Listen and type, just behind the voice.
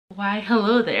Why,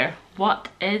 hello there. What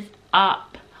is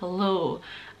up? Hello.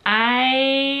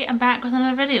 I am back with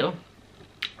another video.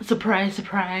 Surprise,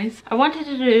 surprise. I wanted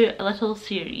to do a little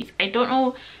series. I don't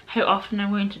know how often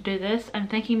I'm going to do this. I'm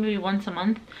thinking maybe once a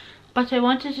month. But I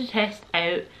wanted to test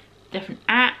out different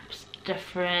apps,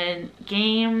 different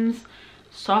games,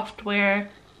 software,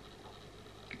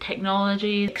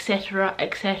 technology,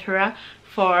 etc.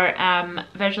 for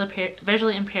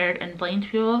visually impaired and blind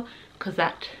people, because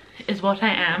that is what I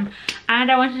am.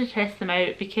 And I wanted to test them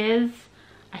out because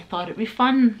I thought it'd be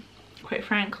fun, quite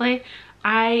frankly.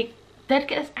 I did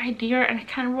get this idea and I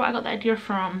can't remember what I got the idea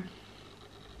from.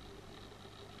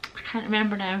 I can't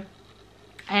remember now.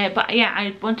 But yeah,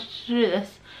 I wanted to do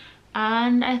this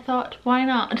and I thought, why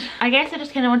not? I guess I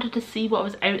just kind of wanted to see what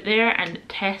was out there and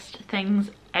test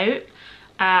things out.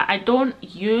 I don't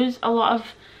use a lot of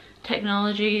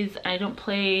technologies. I don't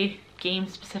play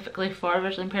games specifically for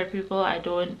visually impaired people. I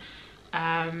don't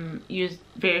use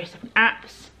various different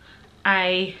apps.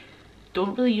 I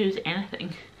don't really use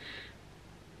anything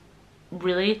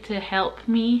really to help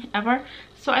me ever.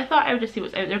 So I thought I would just see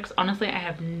what's out there, because honestly I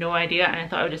have no idea, and I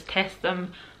thought I would just test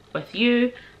them with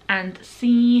you and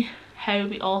see how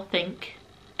we all think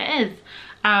it is.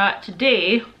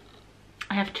 Today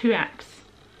I have two apps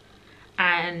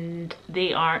and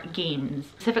they are games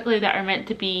specifically that are meant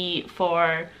to be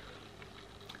for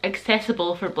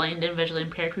accessible for blind and visually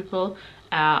impaired people.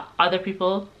 Other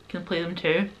people can play them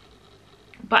too,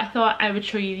 but I thought I would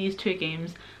show you these two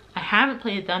games. I haven't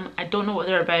played them, I don't know what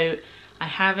they're about, I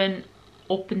haven't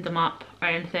opened them up or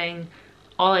anything.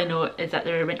 All I know is that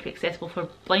they're meant to be accessible for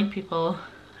blind people,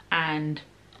 and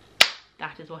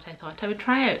that is what I thought I would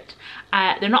try out.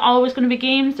 They're not always going to be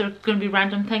games, they're going to be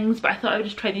random things, but I thought I would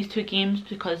just try these two games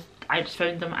because I just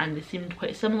found them and they seemed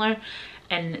quite similar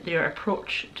in their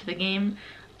approach to the game.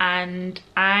 And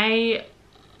yeah,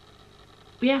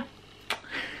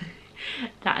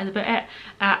 that is about it.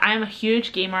 I'm a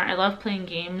huge gamer, I love playing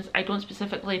games. I don't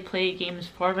specifically play games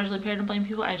for visually impaired and blind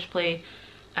people, I just play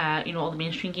you know, all the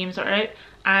mainstream games that are out.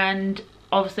 And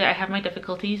obviously I have my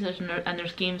difficulties, and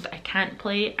there's games that I can't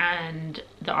play, and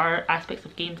there are aspects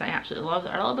of games I absolutely love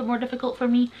that are a little bit more difficult for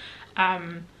me.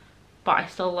 But I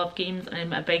still love games and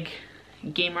I'm a big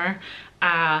gamer.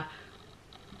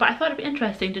 But I thought it'd be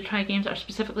interesting to try games that are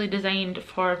specifically designed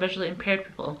for visually impaired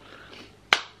people.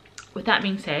 With that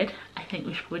being said, I think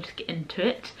we should just get into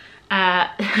it.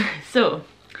 So,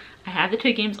 I have the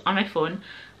two games on my phone.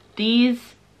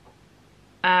 These,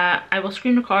 I will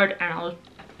screen record and I'll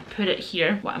put it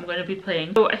here, what I'm going to be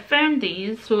playing. So I found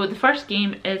these. So the first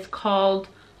game is called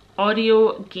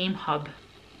Audio Game Hub.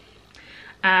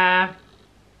 So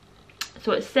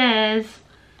it says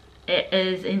it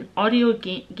is an audio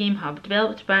game hub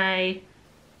developed by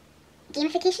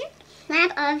Gamification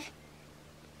Lab of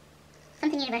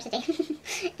something university,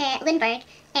 Lindbergh.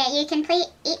 You can play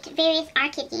 8 various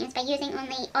arcade games by using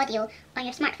only audio on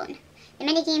your smartphone. The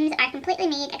mini games are completely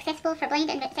made accessible for blind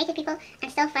and sighted people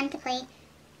and still fun to play.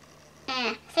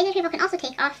 Sighted people can also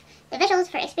take off the visuals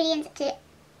for experience to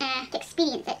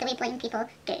experience it the way blind people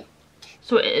do.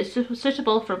 So it is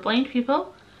suitable for blind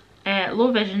people,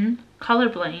 low vision,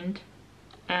 colourblind,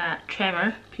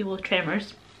 people with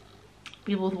tremors,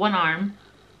 people with one arm,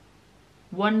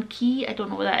 one key, I don't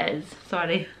know what that is,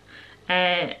 sorry,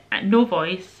 no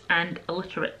voice, and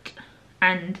illiterate,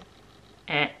 and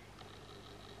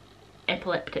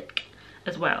epileptic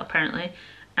as well, apparently.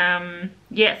 Yeah,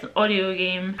 it's an audio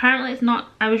game. Apparently it's not,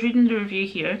 I was reading the review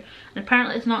here, and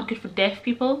apparently it's not good for deaf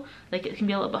people. Like, it can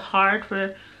be a little bit hard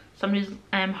for somebody who's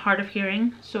hard of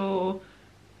hearing, so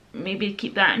maybe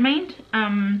keep that in mind.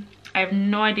 I have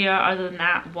no idea other than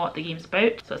that what the game's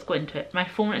about, so let's go into it. My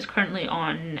phone is currently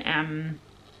on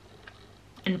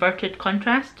inverted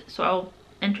contrast, so I'll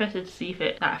interested to see if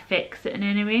that affects it in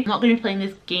any way. I'm not going to be playing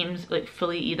these games like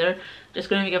fully either, just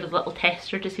going to give us a little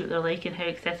tester to see what they're like and how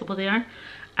accessible they are.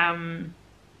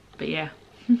 But yeah,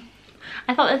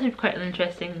 I thought this would be quite an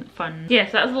interesting, fun. Yeah,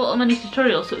 so that was a little mini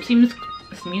tutorial. So it seems,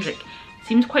 this music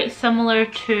seems quite similar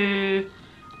to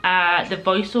the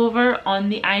voiceover on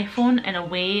the iPhone in a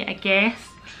way, I guess.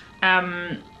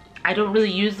 I don't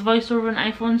really use the voiceover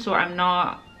on iPhone, so I'm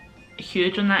not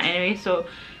huge on that anyway. So,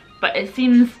 but it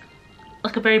seems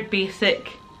like a very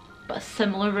basic but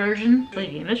similar version.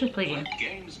 Play game. Let's just play game.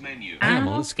 Games menu.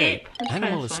 Animal Escape.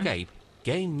 Animal Escape.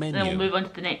 Game menu. Then we'll move on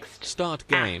to the next. Start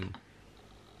game.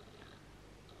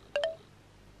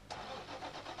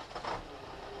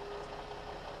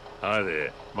 Hi there,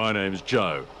 my name's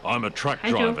Joe. I'm a truck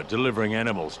driver delivering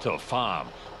animals to a farm.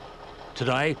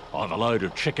 Today, I've a load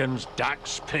of chickens,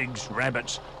 ducks, pigs,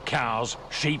 rabbits, cows,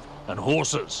 sheep and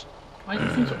horses. Why does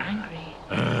he seem so angry?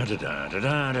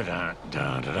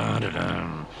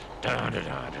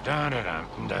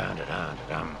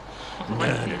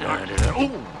 Oh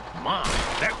my,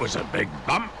 that was a big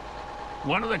bump.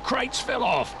 One of the crates fell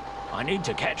off. I need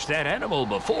to catch that animal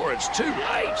before it's too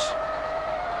late.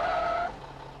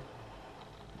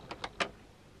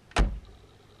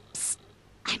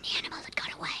 I'm the animal that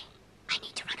got away. I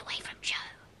need to run away from Joe.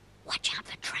 Watch out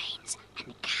for trains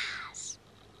and cars.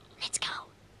 Let's go.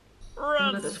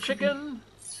 Run, chicken.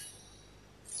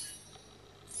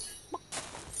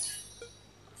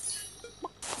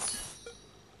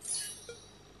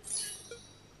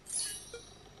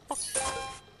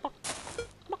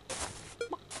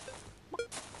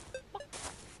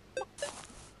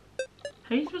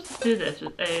 How are you supposed to do this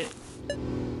without...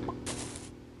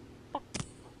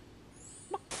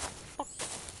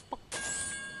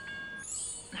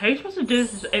 How are you supposed to do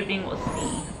this without being able to see?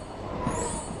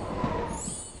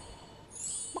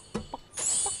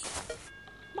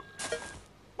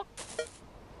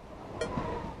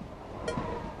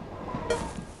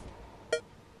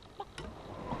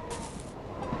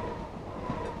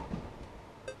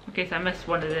 Okay, so I missed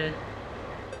one of the...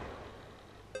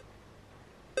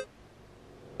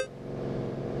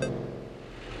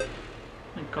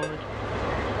 God.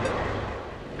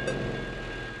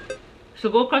 So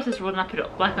go across this road and I put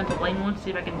it back onto blind mode to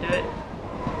see if I can do it.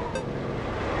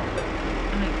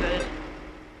 Oh my god.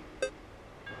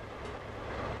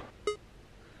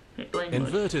 Right, blind mode.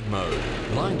 Inverted mode.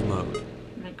 Blind mode. Oh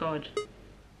my god. So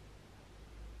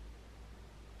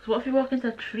what if you walk into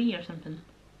a tree or something?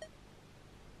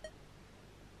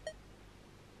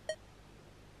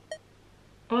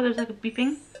 Oh, there's like a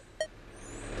beeping.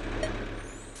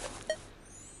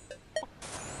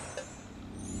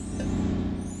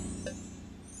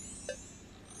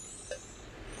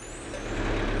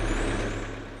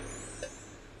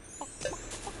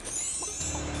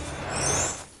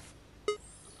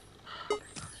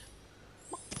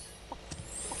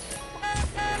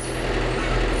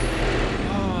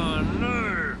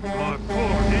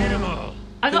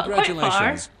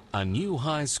 Congratulations, a new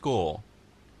high score.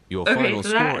 Your final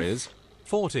score is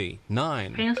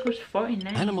 49. Final score is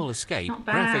 49. Animal Escape Not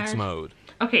bad. graphics mode.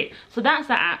 Okay, so that's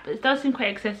the app. It does seem quite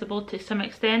accessible to some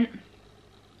extent.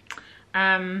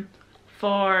 It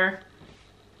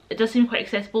does seem quite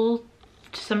accessible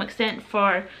to some extent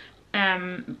for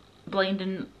blind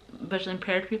and visually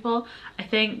impaired people. I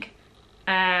think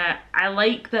I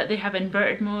like that they have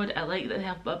inverted mode. I like that they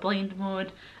have a blind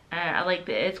mode. I like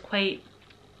that it's quite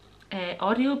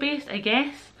audio based, I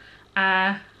guess.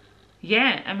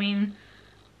 Yeah, I mean,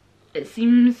 it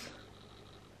seems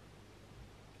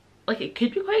like it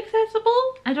could be quite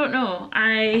accessible. I don't know.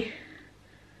 I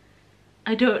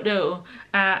don't know.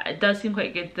 It does seem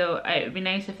quite good though. It would be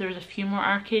nice if there was a few more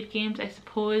arcade games, I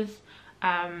suppose.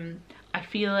 I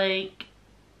feel like,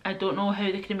 I don't know how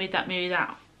they could have made that, maybe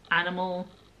that animal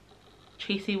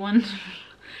chasey one.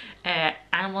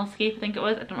 Animal Escape, I think it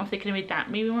was. I don't know if they could have made that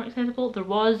maybe more accessible. There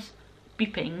was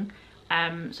beeping,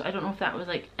 so I don't know if that was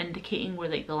like indicating where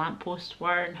like the lampposts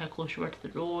were and how close you were to the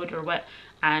road or what.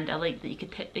 And I like that you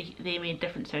could they made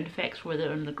different sound effects, whether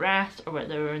they're on the grass or whether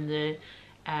they're on the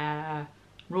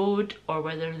road or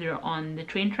whether they're on the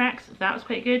train tracks. That was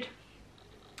quite good.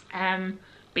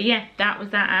 But yeah, that was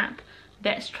that app.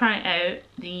 Let's try out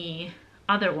the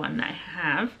other one that I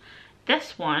have.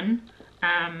 This one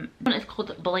is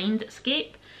called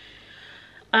Blindscape.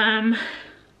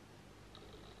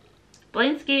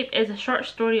 Blindscape is a short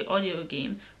story audio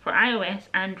game for iOS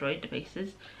and Android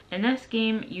devices. In this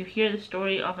game, you hear the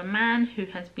story of a man who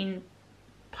has been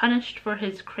punished for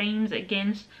his crimes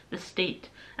against the state.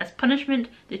 As punishment,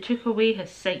 they took away his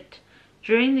sight.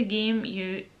 During the game,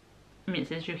 it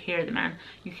says you hear the man.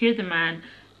 You hear the man,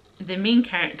 the main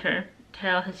character,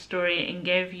 tell his story and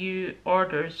give you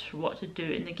orders for what to do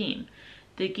in the game.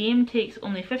 The game takes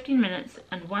only 15 minutes,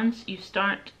 and once you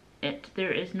start it,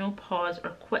 there is no pause or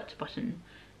quit button.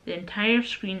 The entire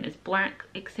screen is black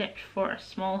except for a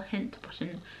small hint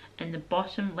button in the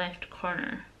bottom left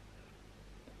corner.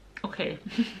 Okay.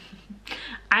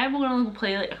 I'm going to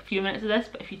play like a few minutes of this,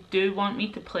 but if you do want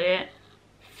me to play it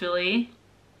fully,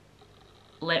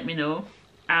 let me know.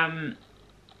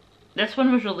 This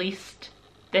one was released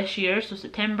this year, so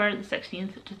September the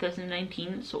 16th,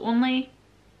 2019, so only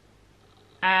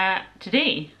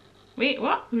today. Wait,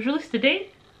 what? It was released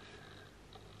today?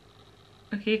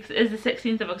 Okay, because it is the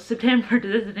 16th of September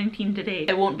 2019 today.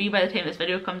 It won't be by the time this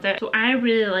video comes out. So I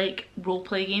really like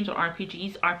roleplay games or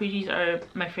RPGs. RPGs are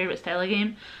my favourite style of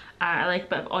game. I like a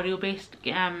bit of audio-based,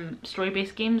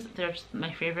 story-based games. They're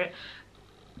my favourite.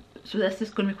 So this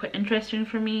is going to be quite interesting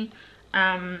for me.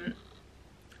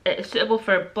 It's suitable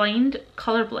for blind,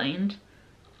 colourblind,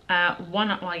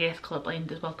 well I guess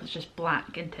colourblind as well because it's just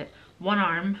black, isn't it? One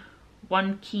arm,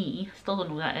 one key, still don't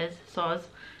know what that is, saws,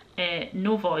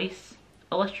 no voice,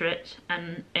 illiterate,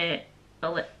 and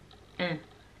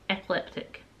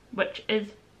epileptic, which is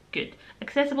good.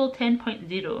 Accessible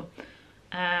 10.0,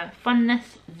 funness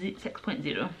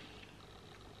 6.0.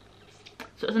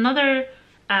 So it's another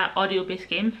audio based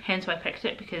game, hence why I picked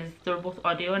it, because they were both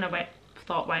audio and I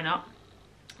thought why not.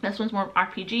 This one's more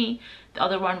RPG, the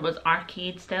other one was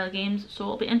arcade style games, so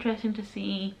it'll be interesting to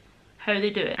see how they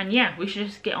do it. And yeah, we should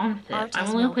just get on with it.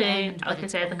 I'm only playing, like I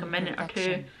said, like a minute or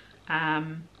two.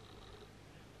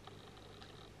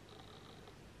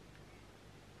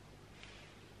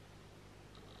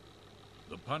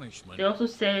 The punishment They also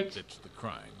said fits the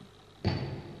crime.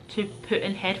 to put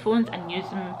in headphones and use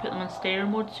them, put them on stereo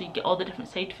mode so you get all the different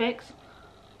side effects.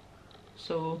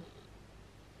 So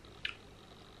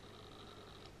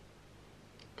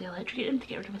they electrocute him to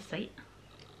get rid of his sight.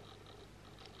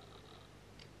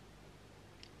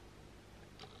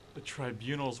 The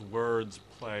tribunal's words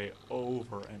play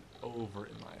over and over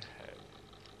in my head.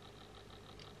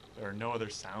 There are no other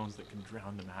sounds that can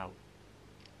drown them out.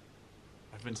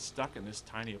 I've been stuck in this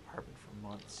tiny apartment for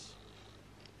months.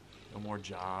 No more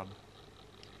job.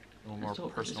 No more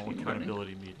personal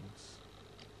accountability meetings.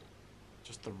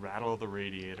 Just the rattle of the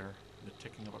radiator and the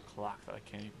ticking of a clock that I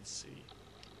can't even see.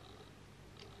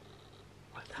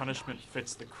 Punishment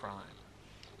fits the crime.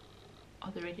 Oh,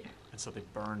 the radiator. And so they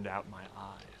burned out my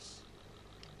eyes.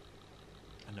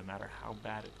 And no matter how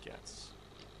bad it gets,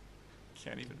 I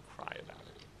can't even cry about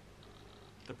it.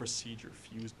 The procedure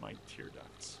fused my tear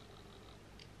ducts.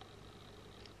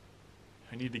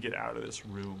 I need to get out of this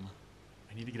room.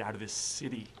 I need to get out of this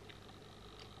city.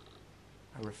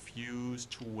 I refuse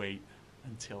to wait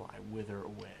until I wither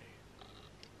away.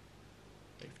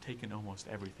 They've taken almost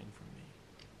everything from me.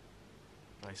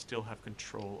 But I still have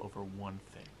control over one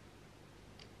thing.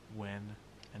 When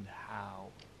and how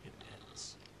it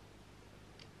ends.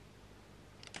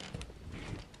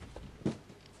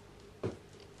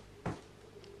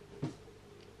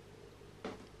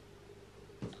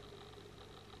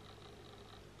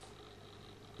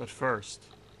 But first,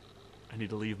 I need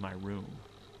to leave my room.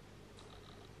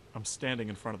 I'm standing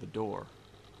in front of the door,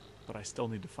 but I still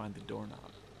need to find the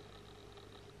doorknob.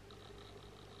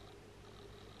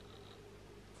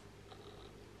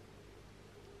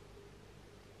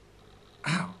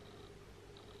 Ow!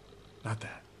 Not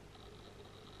that.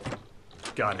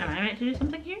 Got it. Am I meant to do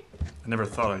something here? I never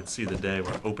thought I'd see the day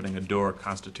where opening a door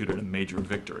constituted a major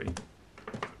victory.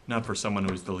 Not for someone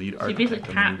who was the lead So you architect basically of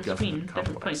the tap new the screen, government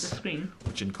different points of the complex, screen.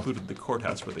 which included the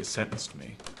courthouse where they sentenced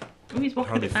me. Oh, he's It walking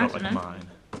a hardly bit felt faster like now. mine.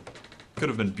 Could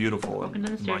have been beautiful Walking down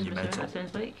the and stairs, monumental. that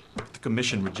sounds like. The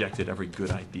commission rejected every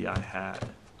good idea I had.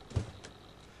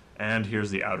 And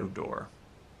here's the outer door.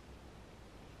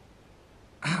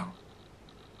 Ow.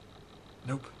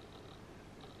 Nope.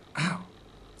 Ow.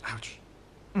 Ouch.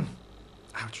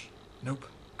 Ouch. Nope.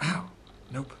 Ow.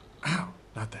 Nope. Ow.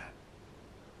 Not that.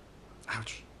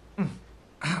 Ouch.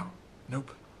 Ow.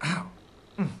 Nope. Ow.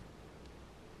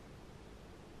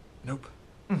 Nope.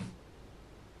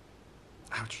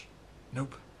 Ouch.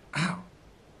 Nope. Ow.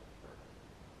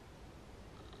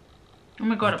 Oh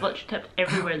my god, I've literally tapped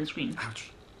everywhere in the screen.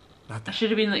 Ouch. Not I that. should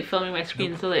have been like filming my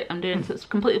screen, Nope. so like I'm doing so it's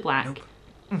completely black.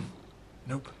 Nope.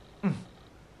 Nope.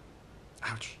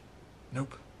 Ouch.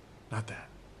 Nope. Not that.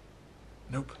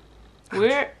 Nope. Ouch.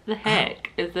 Where the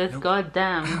heck is this Nope.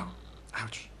 goddamn Ow.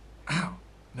 Ouch. Ow.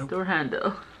 Nope. door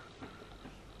handle?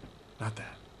 Not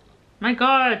that. My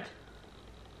god!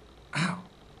 Ow.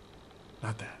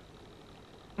 Not that.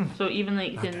 So even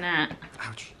like Not doing that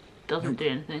Ouch. doesn't Nope. do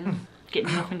anything.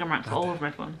 Getting no Ow. finger marks Not all that. over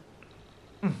my phone.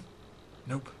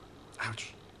 Nope.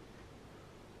 Ouch.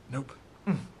 Nope.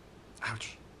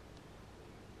 Ouch.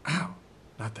 Ow.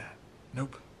 Not that.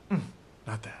 Nope.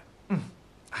 Not that.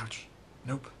 Ouch.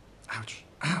 Nope. Ouch.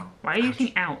 Ow. Why are you Ouch.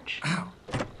 saying ouch? Ow.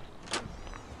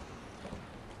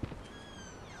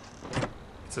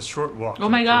 It's a short walk Oh to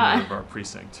my the God. perimeter of our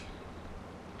precinct.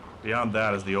 Beyond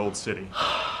that is the old city.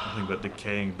 Nothing but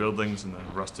decaying buildings and the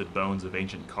rusted bones of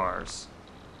ancient cars.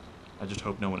 I just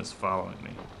hope no one is following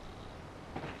me.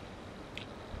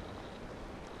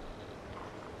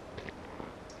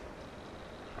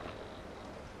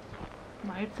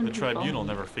 Why would The somebody follow tribunal me?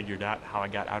 never figured out how I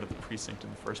got out of the precinct in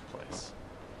the first place.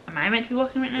 Am I meant to be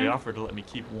walking right They now? offered to let me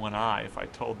keep one eye if I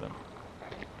told them.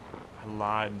 I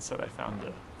lied and said I found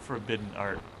the forbidden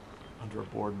art under a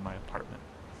board in my apartment.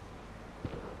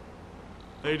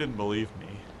 They didn't believe me,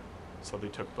 so they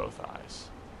took both eyes.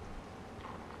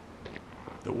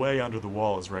 The way under the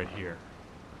wall is right here.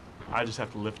 I just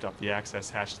have to lift up the access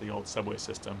hatch to the old subway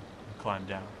system and climb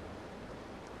down.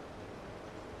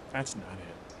 That's not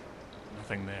it.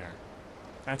 Nothing there.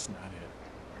 That's not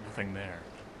it. Nothing there.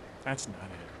 That's not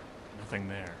it. Nothing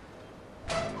there.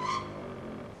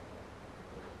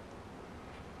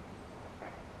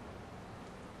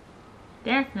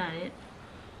 That's not it.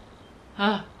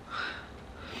 Ugh.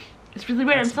 It's really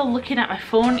weird. I'm still looking at my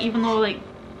phone even though like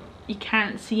you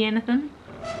can't see anything.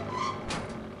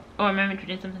 Oh, I'm meant to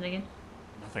do something again.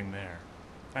 Nothing there.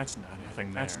 That's not it.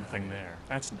 Nothing there. That's nothing there.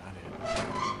 That's not it.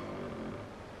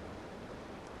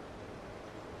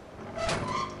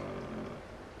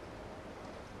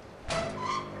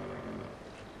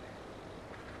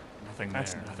 Nothing there.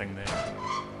 That's nothing there.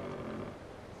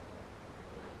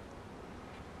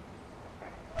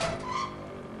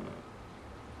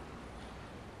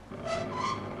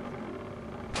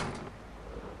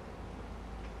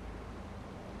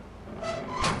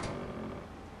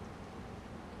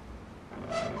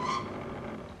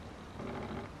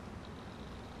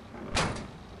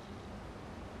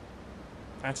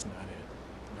 That's not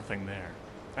it. Nothing there.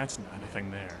 That's not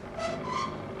nothing there.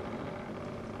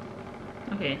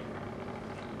 Okay.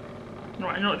 No,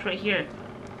 I know it's right here.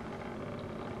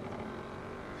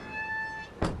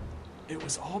 It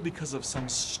was all because of some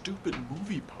stupid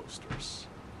movie posters.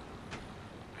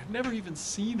 I've never even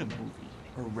seen a movie,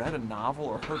 or read a novel,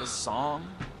 or heard a song.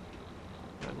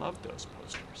 But I loved those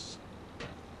posters.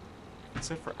 I could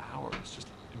sit for hours just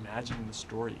imagining the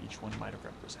story each one might have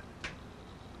represented.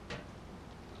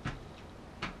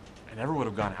 I never would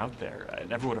have gone out there. I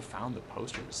never would have found the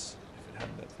posters if it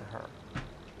hadn't been for her.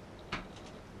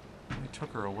 They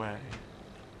took her away.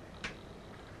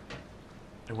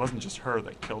 It wasn't just her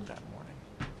that killed that morning.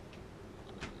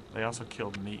 They also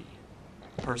killed me,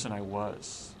 the person I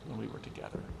was when we were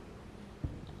together.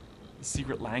 The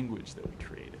secret language that we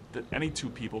created, that any two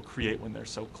people create when they're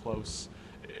so close.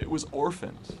 It was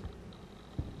orphaned,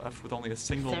 left with only a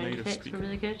single native speaker. Sound effects were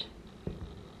really good.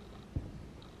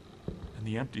 And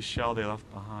the empty shell they left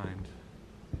behind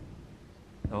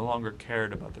no longer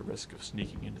cared about the risk of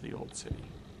sneaking into the old city,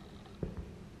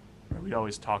 where we'd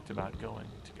always talked about going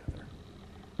together.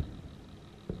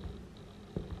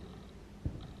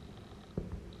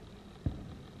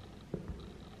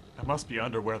 I must be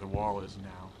under where the wall is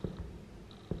now.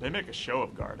 They make a show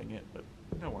of guarding it, but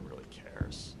no one really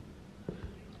cares.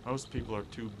 Most people are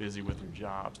too busy with their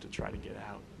jobs to try to get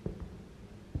out.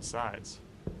 Besides,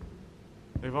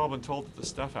 they've all been told that the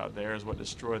stuff out there is what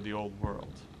destroyed the old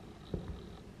world.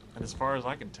 And as far as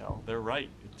I can tell, they're right,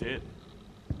 it did.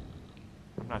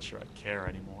 I'm not sure I care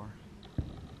anymore.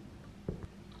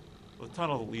 The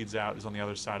tunnel that leads out is on the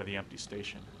other side of the empty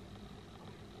station.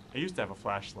 I used to have a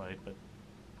flashlight, but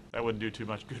that wouldn't do too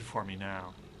much good for me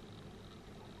now.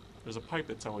 There's a pipe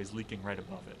that's always leaking right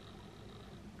above it.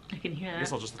 I can hear that. I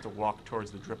guess I'll just have to walk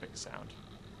towards the dripping sound.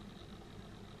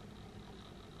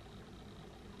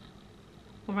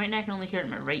 Well, right now I can only hear it in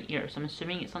my right ear, so I'm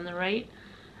assuming it's on the right.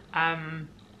 I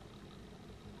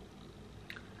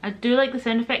do like the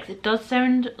sound effects. It does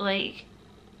sound like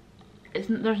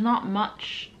there's not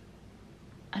much.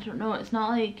 I don't know. It's not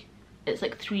like it's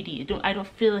like 3D. I don't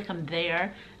feel like I'm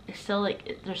there. It's still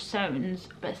like there's sounds,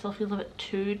 but it still feels a bit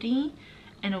 2D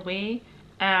in a way.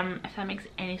 If that makes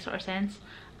any sort of sense.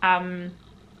 It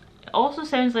also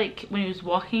sounds like when he was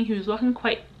walking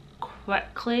quite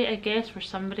quickly, I guess, for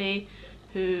somebody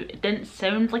who didn't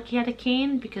sound like he had a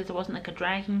cane, because there wasn't like a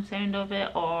dragging sound of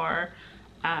it, or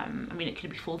I mean, it could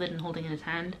be folded and holding in his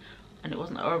hand, and it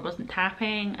wasn't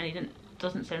tapping, and he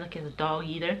doesn't sound like he has a dog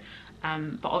either.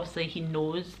 But obviously he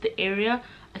knows the area,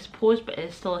 I suppose, but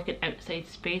it's still like an outside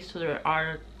space, so there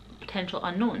are potential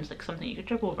unknowns, like something you could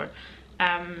trip over.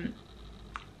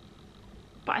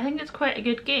 But I think it's quite a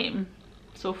good game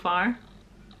so far.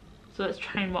 So let's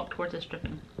try and walk towards this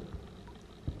dripping.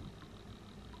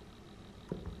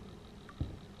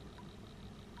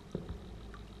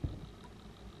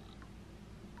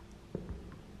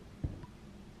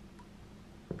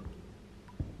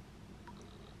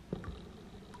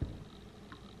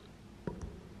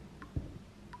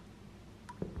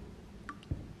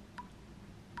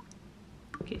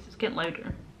 Okay, so it's getting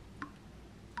louder.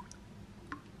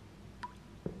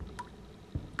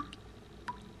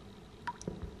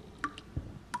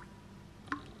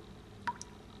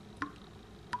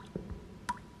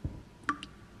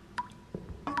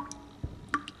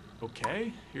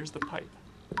 Okay, here's the pipe.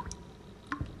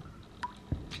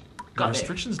 Got The it.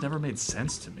 restrictions never made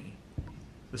sense to me.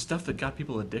 The stuff that got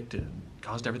people addicted and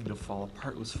caused everything to fall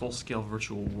apart was full-scale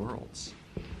virtual worlds.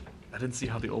 I didn't see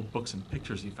how the old books and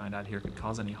pictures you find out here could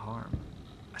cause any harm.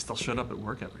 I still showed up at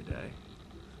work every day.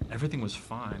 Everything was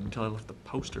fine until I left the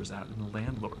posters out and the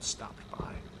landlord stopped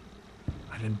by.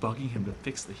 I'd been bugging him to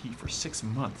fix the heat for 6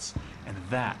 months, and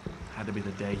that had to be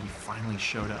the day he finally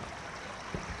showed up.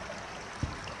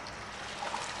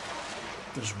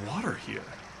 There's water here.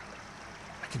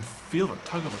 I can feel the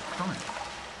tug of a current.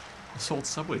 This old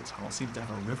subway tunnel seems to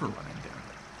have a river running down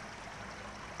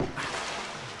it.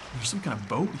 There's some kind of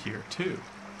boat here, too.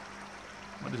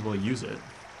 Might as well use it,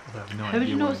 although I have no How would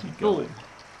idea you know where it's a I'd be going. boat?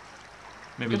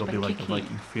 Maybe Just it'll be by like the kicking.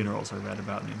 Viking funerals I read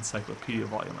about in the encyclopedia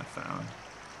volume I found.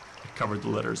 It covered the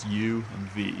letters U and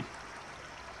V.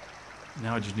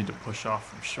 Now I just need to push off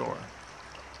from shore.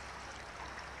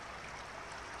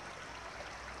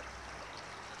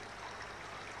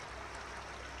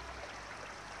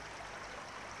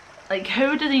 Like,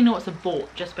 how does he know it's a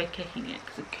boat just by kicking it?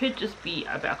 Because it could just be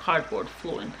a bit of cardboard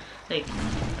floating. Like,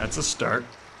 That's a start.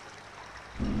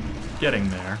 Getting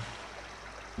there.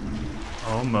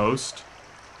 Almost.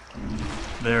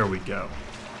 There we go.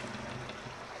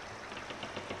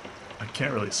 I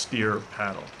can't really steer or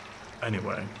paddle.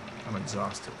 Anyway, I'm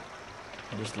exhausted.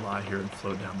 I'll just lie here and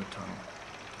float down the tunnel.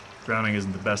 Drowning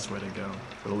isn't the best way to go,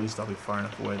 but at least I'll be far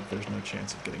enough away that there's no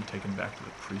chance of getting taken back to the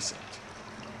precinct.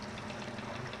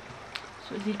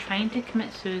 so is he trying to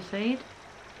commit suicide?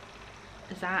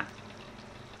 Is that...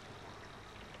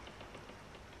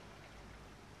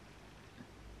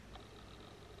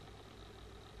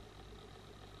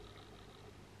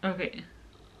 Okay.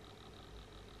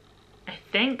 I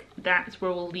think that's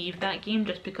where we'll leave that game,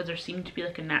 just because there seemed to be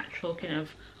like a natural kind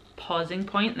of pausing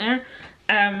point there.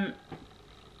 I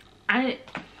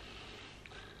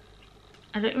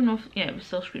don't even know if, yeah, it was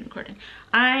still screen recording.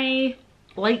 I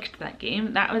liked that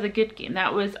game. That was a good game.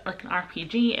 That was like an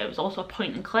RPG. It was also a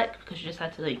point and click, because you just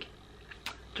had to like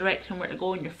direct him where to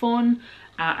go on your phone,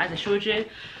 as I showed you.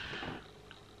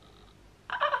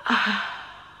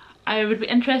 I would be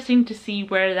interesting to see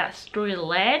where that story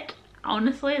led.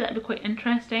 Honestly, that'd be quite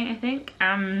interesting, I think.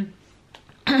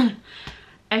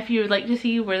 If you would like to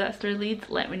see where that story leads,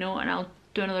 let me know and I'll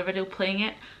do another video playing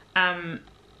it.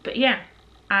 But yeah,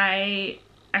 I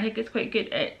think it's quite good.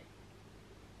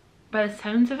 By the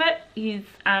sounds of it, he's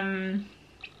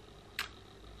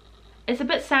it's a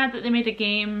bit sad that they made a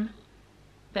game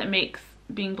that makes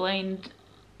being blind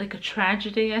like a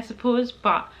tragedy, I suppose,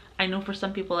 but I know for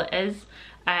some people it is.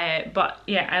 But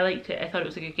yeah, I liked it. I thought it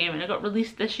was a good game, and it got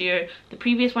released this year. The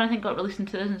previous one I think got released in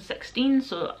 2016,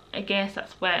 so I guess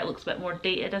that's why it looks a bit more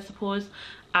dated, I suppose.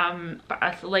 But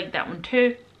I like that one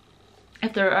too.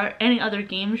 If there are any other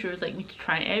games you would like me to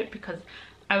try out, because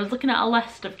I was looking at a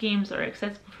list of games that are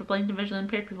accessible for blind and visually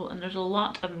impaired people, and there's a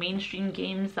lot of mainstream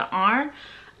games that are.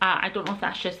 I don't know if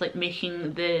that's just like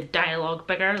making the dialogue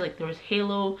bigger. Like there was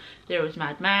Halo, there was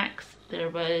Mad Max, there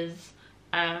was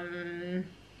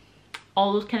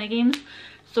all those kind of games.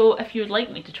 So if you would like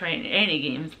me to try out any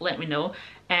games, let me know.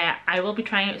 I will be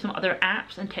trying out some other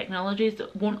apps and technologies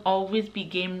that won't always be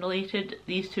game related.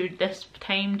 These two this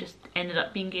time just ended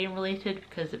up being game related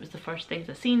because it was the first things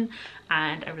I've seen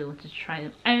and I really wanted to try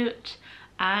them out.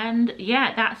 And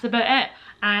yeah, that's about it.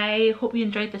 I hope you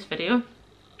enjoyed this video.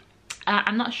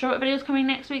 I'm not sure what video is coming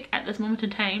next week at this moment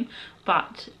in time,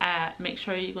 but make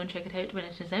sure you go and check it out when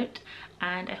it is out.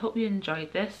 And I hope you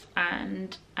enjoyed this,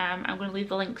 and I'm going to leave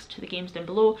the links to the games down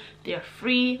below. They are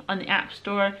free on the App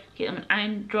Store. Get them on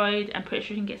Android. I'm pretty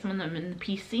sure you can get some of them in the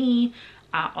PC,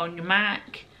 on your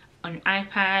Mac, on your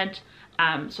iPad.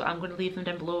 So I'm going to leave them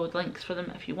down below with links for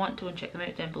them if you want to, and check them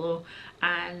out down below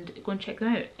and go and check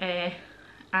them out.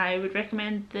 I would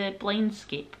recommend the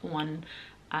Blindscape one.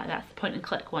 That's the point and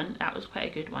click one. That was quite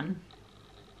a good one.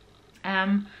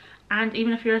 And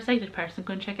even if you're a sighted person,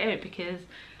 go and check it out because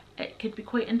it could be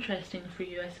quite interesting for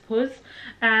you, I suppose.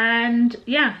 And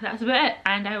yeah, that's about it.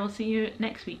 And I will see you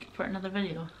next week for another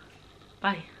video.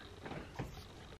 Bye.